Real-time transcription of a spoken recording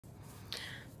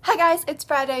Hi guys, it's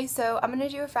Friday, so I'm gonna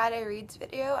do a Friday Reads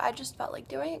video. I just felt like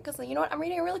doing it because, you know what, I'm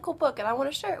reading a really cool book and I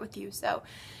want to share it with you. So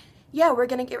yeah, we're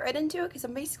gonna get right into it because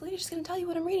I'm basically just gonna tell you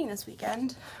what I'm reading this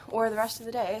weekend or the rest of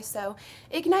the day. So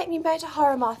Ignite Me by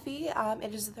Tahereh Mafi.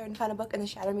 It is the third and final book in the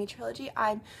Shatter Me trilogy.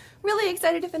 I'm really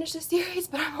excited to finish this series,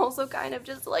 but I'm also kind of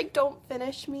just like, don't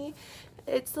finish me.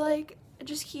 It's like,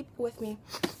 just keep with me.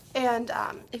 And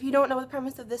if you don't know the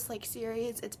premise of this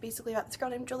series, it's basically about this girl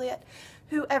named Juliet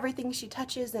who everything she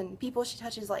touches and people she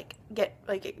touches get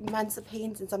immense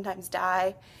pains and sometimes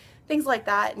die, things like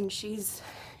that. And she's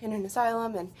in an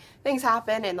asylum and things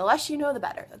happen, and the less you know the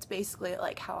better. That's basically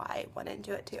like how I went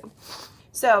into it too.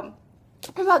 So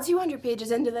I'm about 200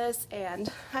 pages into this and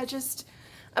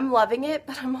I'm loving it,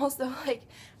 but I'm also like,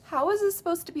 how is this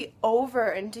supposed to be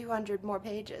over in 200 more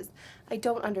pages? I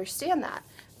don't understand that.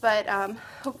 But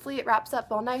hopefully it wraps up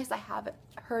all nice. I haven't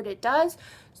heard it does.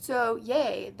 So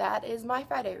yay, that is my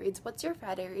Friday Reads. What's your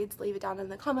Friday Reads? Leave it down in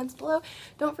the comments below.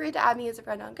 Don't forget to add me as a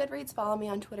friend on Goodreads. Follow me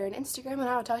on Twitter and Instagram, and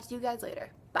I will talk to you guys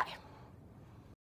later. Bye.